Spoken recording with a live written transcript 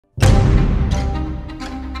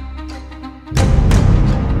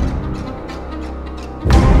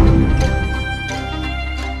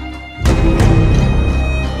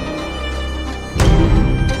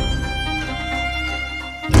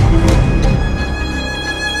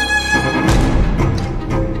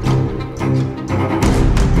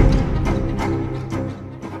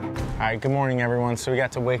right, good morning everyone. So we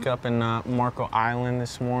got to wake up in Marco Island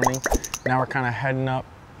this morning. Now we're kind of heading up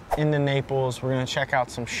into Naples. We're gonna check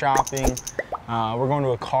out some shopping. We're going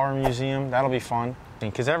to a car museum. That'll be fun.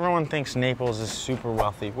 Because everyone thinks Naples is super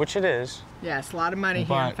wealthy, which it is. Yes, a lot of money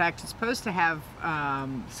here. In fact, it's supposed to have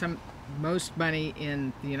most money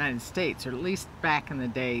in the United States, or at least back in the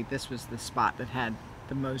day, this was the spot that had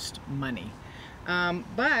the most money.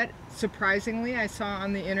 But surprisingly, I saw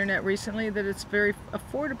on the internet recently that it's a very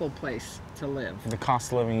affordable place to live. The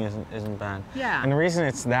cost of living isn't bad. Yeah. And the reason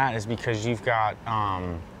it's that is because you've got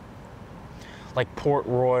like Port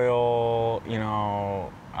Royal, you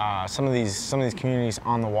know, some of these communities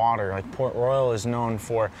on the water. Like Port Royal is known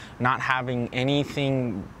for not having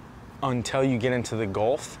anything until you get into the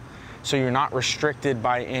Gulf. So you're not restricted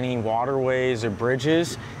by any waterways or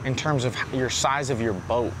bridges in terms of your size of your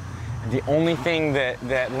boat. The only thing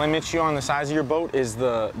that limits you on the size of your boat is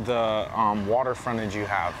the water frontage you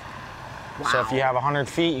have. Wow. So if you have 100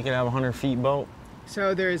 feet, you can have a 100 feet boat.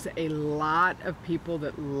 So there's a lot of people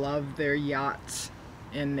that love their yachts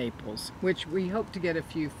in Naples, which we hope to get a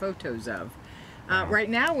few photos of. Right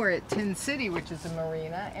now we're at Tin City, which is a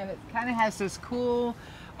marina, and it kind of has this cool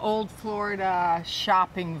old Florida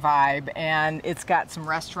shopping vibe, and it's got some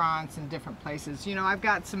restaurants and different places. You know, I've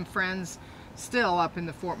got some friends still up in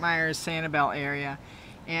the Fort Myers, Sanibel area,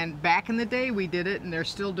 and back in the day we did it, and they're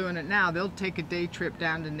still doing it now. They'll take a day trip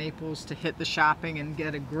down to Naples to hit the shopping and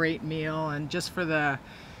get a great meal, and just for the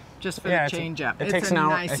change up. It takes an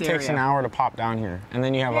hour to pop down here, and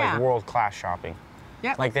then you have like world-class shopping.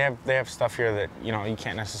 Yep. Like they have stuff here that, you know, you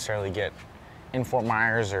can't necessarily get in Fort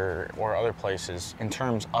Myers or other places in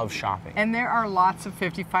terms of shopping. And there are lots of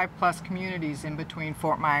 55+ communities in between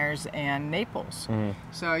Fort Myers and Naples. Mm-hmm.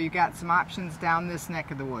 So you got some options down this neck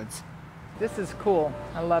of the woods. This is cool.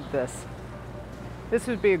 I love this. This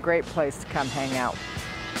would be a great place to come hang out.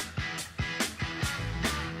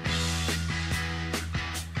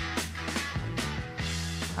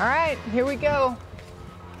 All right, here we go.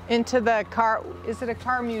 Into the car, is it a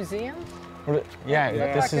car museum? Yeah,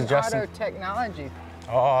 this is just auto technology.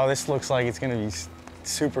 Oh, this looks like it's gonna be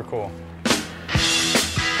super cool.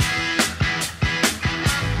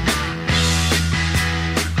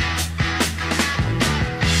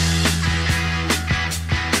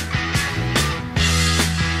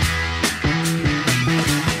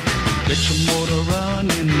 Get your motor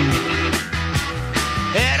running.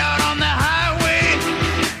 Head out on the highway,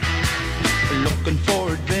 looking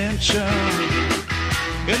for adventure.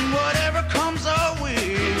 And whatever comes our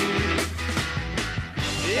way.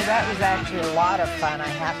 Yeah. So that was actually a lot of fun, I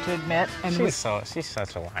have to admit. And she's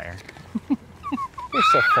such a liar. You're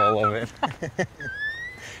so full of it.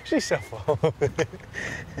 She's so full of it.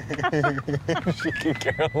 She can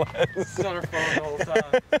care less. She's on her phone the whole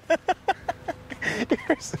time.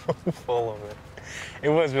 You're so full of it. It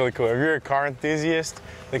was really cool. If you're a car enthusiast,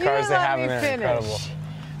 the cars they have in there are incredible.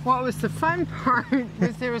 What was the fun part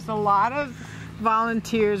was there was a lot of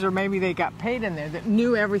volunteers, or maybe they got paid in there, that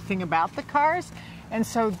knew everything about the cars, and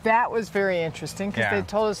so that was very interesting because they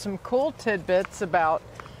told us some cool tidbits about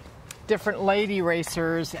different lady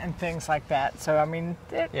racers and things like that. So I mean,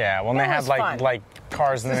 they had like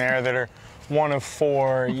cars in there that are one of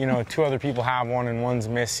 4, you know, 2 other people have one and one's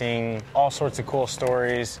missing. All sorts of cool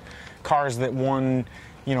stories, cars that won,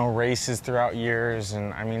 you know, races throughout years,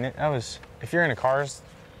 and I mean, that was, if you're into cars,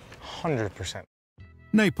 100%.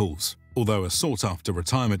 Naples, although a sought-after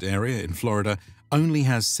retirement area in Florida, only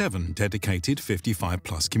has 7 dedicated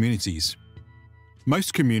 55+ communities.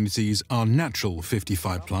 Most communities are natural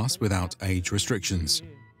 55+ without age restrictions.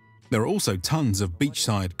 There are also tons of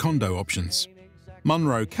beachside condo options.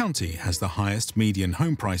 Monroe County has the highest median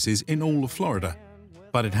home prices in all of Florida,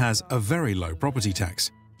 but it has a very low property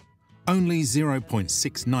tax, only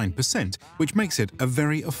 0.69%, which makes it a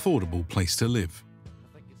very affordable place to live.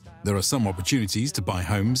 There are some opportunities to buy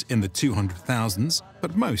homes in the 200,000s,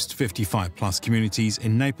 but most 55+ communities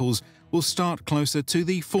in Naples will start closer to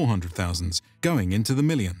the 400,000s, going into the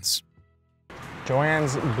millions.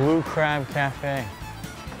 Joanne's Blue Crab Cafe.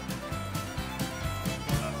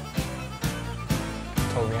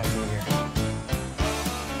 Told me how to be here.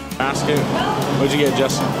 Ask him, what'd you get,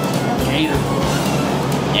 Justin?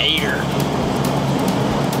 Gator.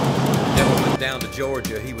 Down to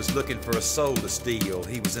Georgia, he was looking for a soul to steal.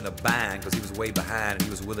 He was in a bind because he was way behind and he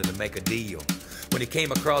was willing to make a deal. When he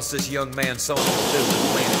came across this young man sawing the fiddle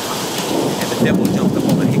playing it hot, and the devil jumped up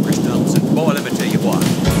on the hickory stumps and boy, let me tell you what.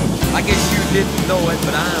 I guess you didn't know it,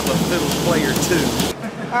 but I'm a fiddle player too.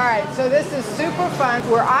 All right, so this is super fun.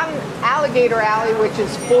 We're on Alligator Alley, which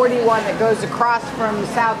is 41 that goes across from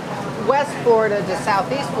southwest Florida to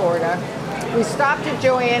southeast Florida. We stopped at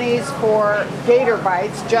Joanne's for gator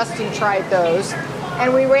bites. Justin tried those.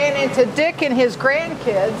 And we ran into Dick and his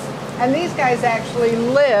grandkids. And these guys actually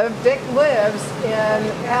live, Dick lives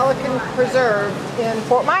in Pelican Preserve in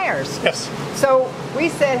Fort Myers. Yes. So we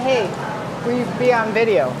said, hey, will you be on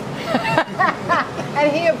video?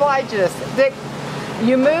 And he obliged us. Dick,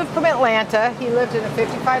 you moved from Atlanta. He lived in a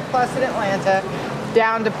 55 plus in Atlanta,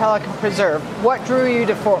 down to Pelican Preserve. What drew you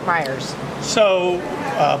to Fort Myers? So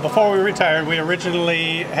before we retired, we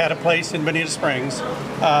originally had a place in Bonita Springs,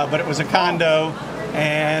 but it was a condo,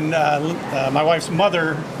 and my wife's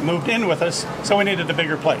mother moved in with us, so we needed a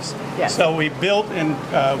bigger place. Yes. So we built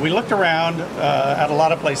and we looked around at a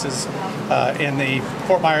lot of places in the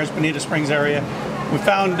Fort Myers, Bonita Springs area. We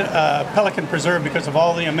found Pelican Preserve because of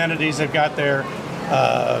all the amenities they've got there.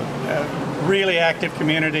 Really active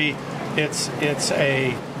community. It's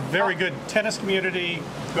a very good tennis community,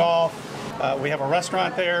 golf. We have a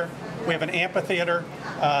restaurant there. We have an amphitheater,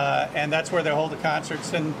 and that's where they hold the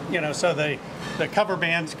concerts. And so the cover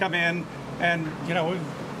bands come in, and we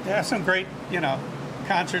have some great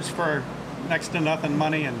concerts for next to nothing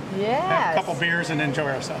money, and have a couple beers and enjoy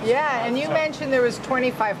ourselves. Yeah, and you mentioned there was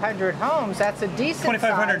 2,500 homes. That's a decent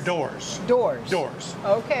 2,500 size. Doors. Doors.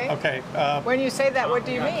 Okay. Okay. When you say that, what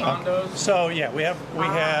do you mean? Condos. So yeah, we have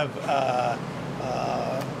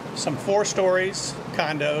some 4 stories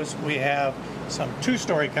condos. We have some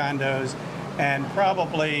 2-story condos, and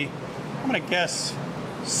probably, I'm going to guess,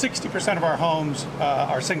 60% of our homes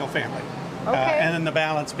are single family. Okay. And then the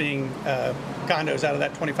balance being condos out of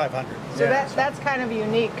that 2,500. So that's kind of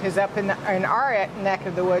unique, because up in our neck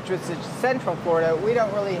of the woods, which is Central Florida, we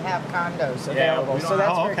don't really have condos available. we don't So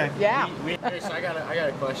that's have- very okay. good. Yeah. Okay, so I got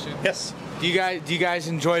a question. Yes. Do you guys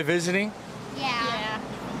enjoy visiting? Yeah.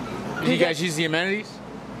 Do you guys use the amenities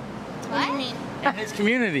What? do you mean? in his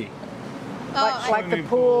community? Like the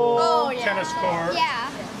pool. Oh, yeah. Tennis court. Yeah.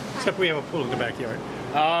 Except we have a pool in the backyard.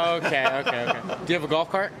 Okay. Do you have a golf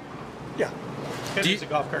cart? Yeah. It Do you- is a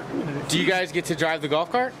golf cart. Do you guys get to drive the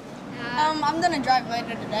golf cart? I'm gonna drive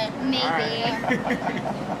later today. Maybe.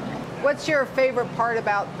 What's your favorite part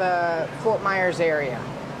about the Fort Myers area?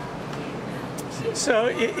 So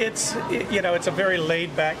it's a very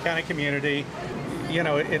laid back kind of community.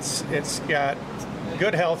 It's got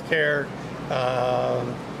good health care,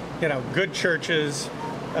 good churches.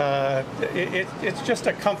 It's just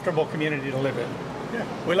a comfortable community to live in. Yeah,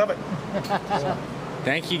 we love it.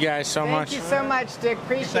 Thank you guys so much. Thank you so much, Dick.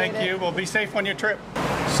 Appreciate it. Thank you. Well, be safe on your trip.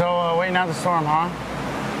 So waiting out the storm, huh?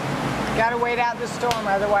 Got to wait out the storm,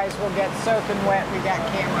 otherwise we'll get soaking wet. We got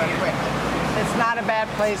camera equipment. It's not a bad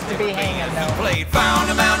place to be hanging, though. Played, found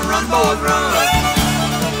a mountain, run, boys, run.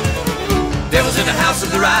 Devil's in the house of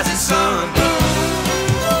the rising sun.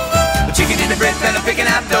 The chicken in the bread pan, picking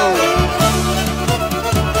out dough.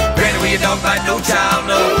 Granny, where your dog bite, no child,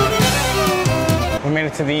 no. We made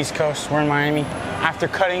it to the East Coast. We're in Miami.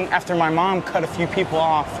 After my mom cut a few people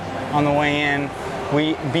off on the way in,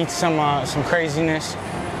 we beat some craziness.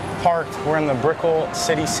 Parked. We're in the Brickell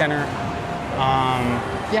City Center.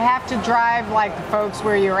 You have to drive like the folks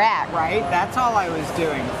where you're at, right? That's all I was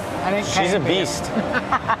doing. I didn't She's a camp in. beast.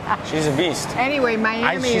 She's a beast. Anyway,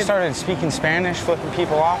 Miami She is... started speaking Spanish, flipping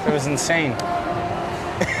people off. It was insane.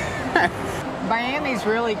 Miami's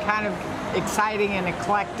really kind of exciting and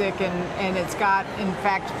eclectic, and it's got, in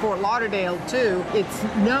fact, Fort Lauderdale too. It's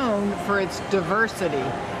known for its diversity.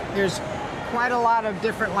 There's quite a lot of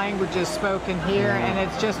different languages spoken here, and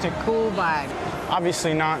it's just a cool vibe.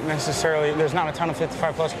 Obviously not necessarily, there's not a ton of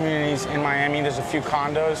 55 plus communities in Miami. There's a few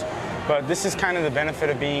condos, but this is kind of the benefit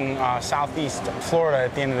of being Southeast Florida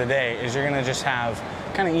at the end of the day, is you're gonna just have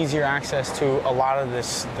kind of easier access to a lot of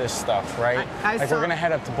this stuff, right? We're gonna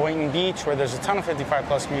head up to Boynton Beach, where there's a ton of 55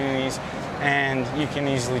 plus communities, and you can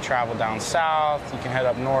easily travel down south, you can head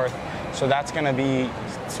up north. So that's gonna be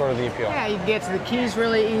sort of the appeal. Yeah, you can get to the Keys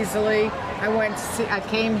really easily. I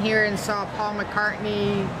came here and saw Paul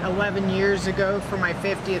McCartney 11 years ago for my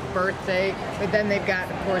 50th birthday, but then they've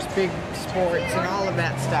got, of course, big sports and all of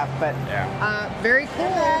that stuff, but very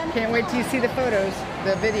cool. Can't wait till you see the photos,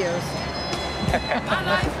 the videos. My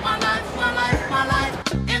life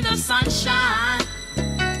in the sunshine.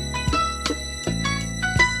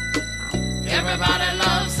 Everybody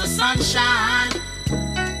loves the sunshine.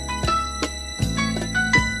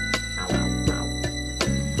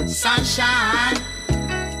 Sunshine.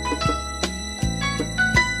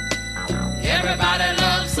 Everybody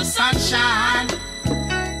loves the sunshine.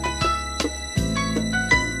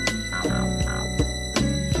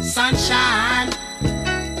 Sunshine.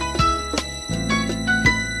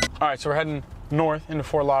 All right, so we're heading north into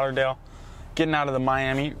Fort Lauderdale, getting out of the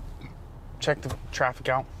Miami. Check the traffic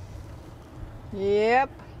out. Yep.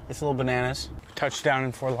 It's little bananas. Touchdown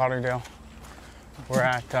in Fort Lauderdale. We're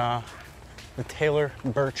at the Taylor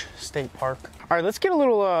Birch State Park. All right, let's get a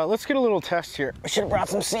little test here. I should have brought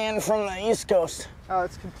some sand from the East Coast. Oh,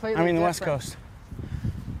 it's completely I mean the different. West Coast.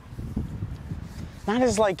 Not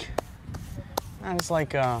as like,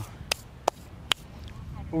 what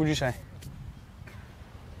would you say?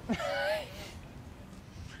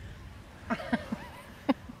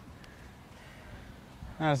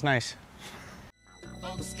 That was nice.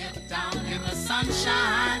 Folks get down in the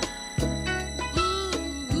sunshine.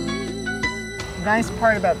 The nice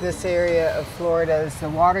part about this area of Florida is the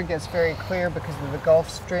water gets very clear because of the Gulf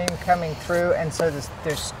Stream coming through, and so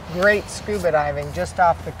there's great scuba diving just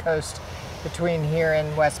off the coast between here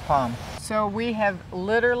and West Palm. So we have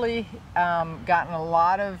literally gotten a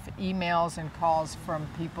lot of emails and calls from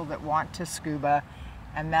people that want to scuba,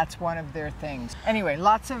 and that's one of their things. Anyway,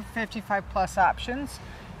 lots of 55 plus options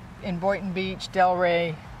in Boynton Beach,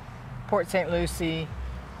 Delray, Port St. Lucie,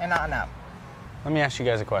 and on up. Let me ask you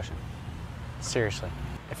guys a question. Seriously.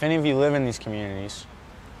 If any of you live in these communities,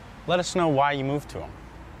 let us know why you moved to them,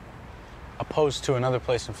 opposed to another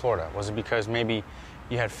place in Florida. Was it because maybe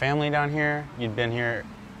you had family down here, you'd been here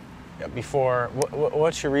before?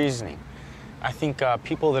 What's your reasoning? I think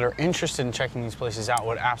people that are interested in checking these places out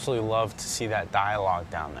would absolutely love to see that dialogue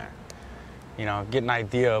down there. You know, get an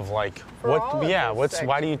idea of like,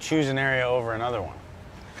 why do you choose an area over another one?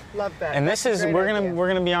 Love that. And That's this is, a great we're idea.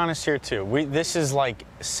 gonna be honest here too. This is like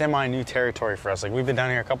semi-new territory for us. Like, we've been down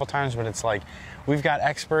here a couple times, but it's like, we've got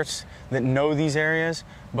experts that know these areas,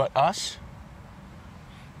 but us,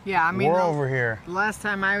 Yeah, I mean, we're over here. Last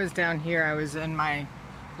time I was down here, I was in my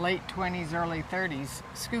late 20s, early 30s,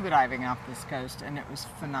 scuba diving off this coast, and it was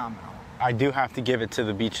phenomenal. I do have to give it to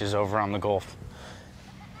the beaches over on the Gulf.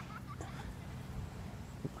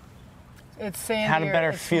 It's sandier. Had a better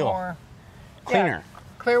it's feel. More, Cleaner.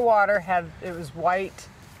 Clear water it was white,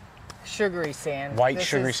 sugary sand. White This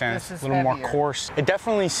sugary is- sand, this is a little more heavier. coarse. It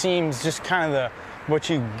definitely seems just kind of what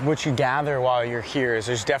you gather while you're here is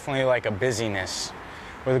there's definitely like a busyness.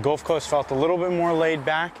 Where the Gulf Coast felt a little bit more laid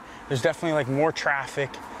back, there's definitely like more traffic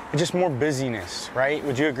and just more busyness, right?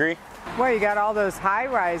 Would you agree? Well, you got all those high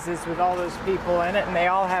rises with all those people in it, and they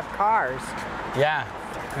all have cars. Yeah,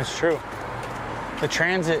 that's true. The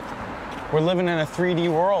transit, we're living in a 3D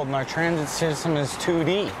world and our transit system is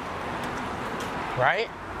 2D, right?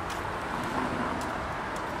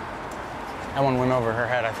 That one went over her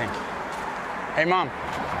head, I think. Hey, Mom,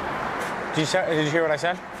 did you hear what I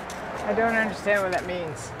said? I don't understand what that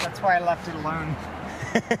means. That's why I left it alone.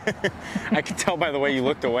 I could tell by the way you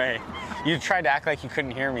looked away. You tried to act like you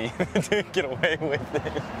couldn't hear me to get away with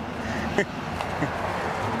it.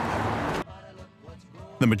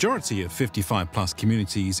 The majority of 55 plus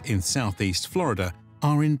communities in southeast Florida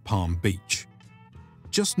are in Palm Beach,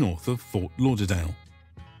 just north of Fort Lauderdale.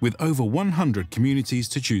 With over 100 communities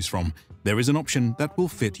to choose from, there is an option that will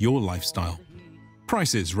fit your lifestyle.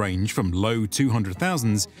 Prices range from low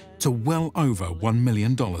 200,000s to well over $1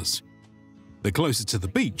 million. The closer to the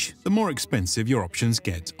beach, the more expensive your options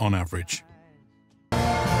get on average.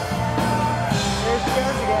 There she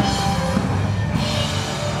goes again.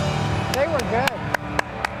 They were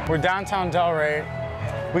good. We're downtown Delray.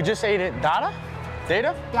 We just ate at Dada?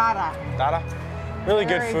 Dada? Dada. Dada. Really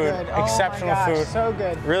Very good food. good. Oh Exceptional my gosh, food. so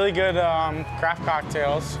good. Really good craft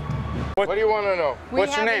cocktails. What do you want to know?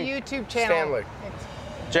 What's your name? We have a YouTube channel. Stanley.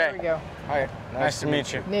 Jay. There we go. Hi. Nice to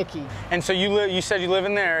meet you. Nikki. And so you said you live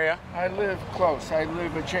in the area. I live close. I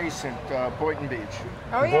live adjacent Boynton Beach.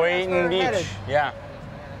 Oh yeah, Boynton that's where we're Beach. headed. Yeah.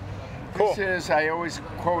 Cool. This is, I always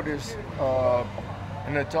quote as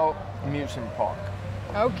an adult amusement park.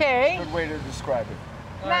 Okay. Good way to describe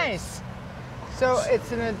it. Nice. So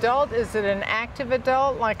it's an adult. Is it an active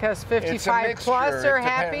adult like us, It's a 55 mixture. plus, or it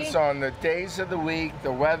happy? depends on the days of the week,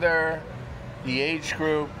 the weather, the age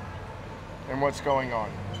group, and what's going on.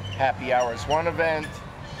 Happy Hours one event,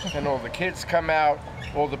 and all the kids come out.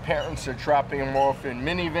 All the parents are dropping them off in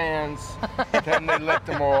minivans. Then they let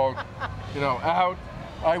them all, out.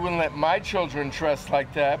 I wouldn't let my children dress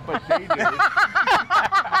like that, but they do.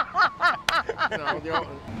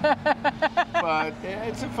 But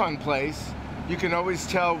it's a fun place. You can always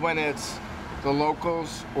tell when it's the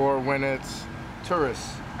locals or when it's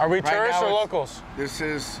tourists. Are we Right tourists now or it's- locals? This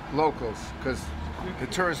is locals, because the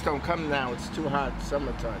tourists don't come now. It's too hot,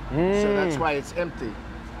 summertime. So that's why it's empty.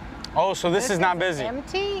 Oh, so this is not busy.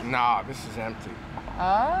 Empty? Nah, this is empty.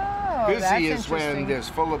 Oh, that's Busy is when interesting. there's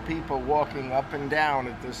full of people walking up and down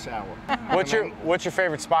at this hour. What's your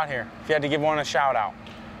favorite spot here? If you had to give one a shout out.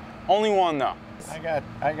 Only one though.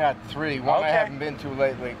 I got three. One Okay. I haven't been to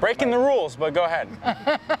lately. Breaking the rules, but go ahead.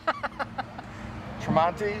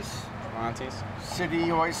 Tremonti's. Tremonti's.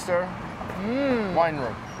 City Oyster. Wine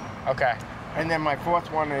Room. Okay. And then my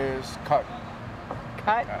fourth one is Cut.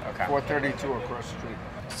 Cut? Okay. 432 across the street.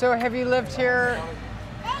 So have you lived here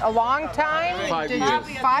a long time? 5 Did years.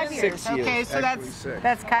 You, 5 years. 6 years. Okay, so Actually, 6.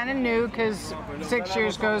 that's kind of new because 6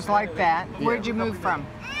 years goes like that. Where'd you move from?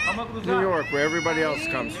 New York, where everybody else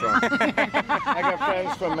comes from. I got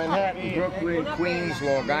friends from Manhattan, Brooklyn, Queens,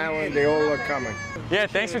 Long Island. They all are coming. Yeah,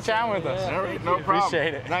 thanks for chatting with us. All right, no problem.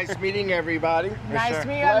 Appreciate it. Nice meeting everybody. Nice to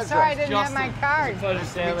meet you. I'm sorry I didn't have my card. Pleasure,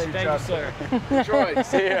 Stanley. Thank you, sir. Enjoy.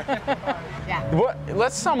 See ya. Yeah. What?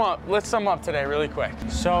 Let's sum up today really quick.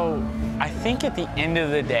 So, I think at the end of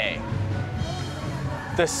the day,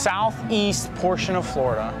 the southeast portion of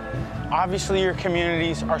Florida, obviously your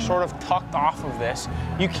communities are sort of tucked off of this.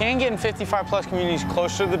 You can get in 55 plus communities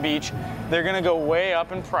closer to the beach. They're gonna go way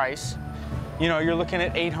up in price. You know, you're looking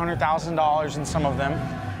at $800,000 in some of them.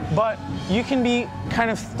 But you can be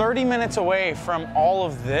kind of 30 minutes away from all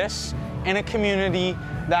of this in a community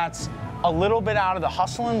that's a little bit out of the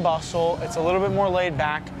hustle and bustle. It's a little bit more laid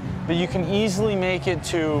back, but you can easily make it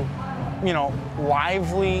to, you know,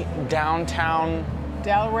 lively downtown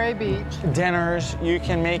Delray Beach. dinners. You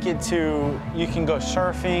can make it to, you can go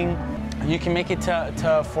surfing. You can make it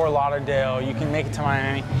to Fort Lauderdale. You can make it to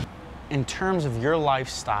Miami. In terms of your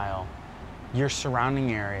lifestyle, your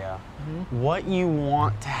surrounding area, what you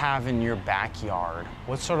want to have in your backyard,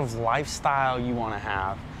 what sort of lifestyle you want to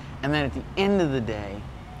have, and then at the end of the day,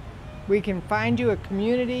 We can find you a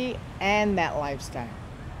community and that lifestyle.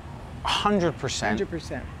 100%.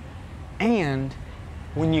 100%. And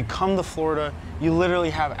when you come to Florida, you literally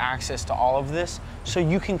have access to all of this. So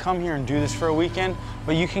you can come here and do this for a weekend,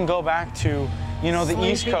 but you can go back to, you know, the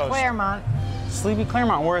East Coast. Claremont. Sleepy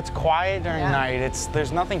Claremont, where it's quiet during the night.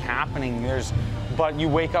 There's nothing happening. But you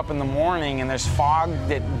wake up in the morning and there's fog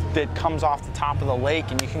that comes off the top of the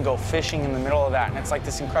lake, and you can go fishing in the middle of that, and it's like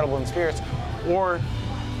this incredible experience. Or,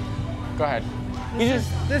 go ahead.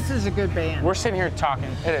 This is a good band. We're sitting here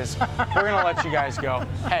talking. It is. We're gonna let you guys go.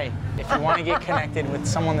 Hey, if you want to get connected with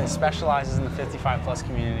someone that specializes in the 55 plus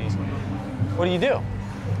communities, what do you do?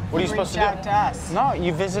 What are you supposed to do? Reach out to us. No,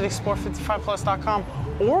 you visit explore55plus.com,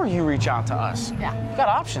 or you reach out to us. Yeah. You've got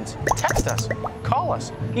options. Text us, call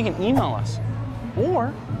us, you can email us,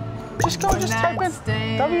 or just type in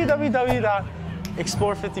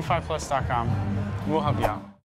www.explore55plus.com. We'll help you out.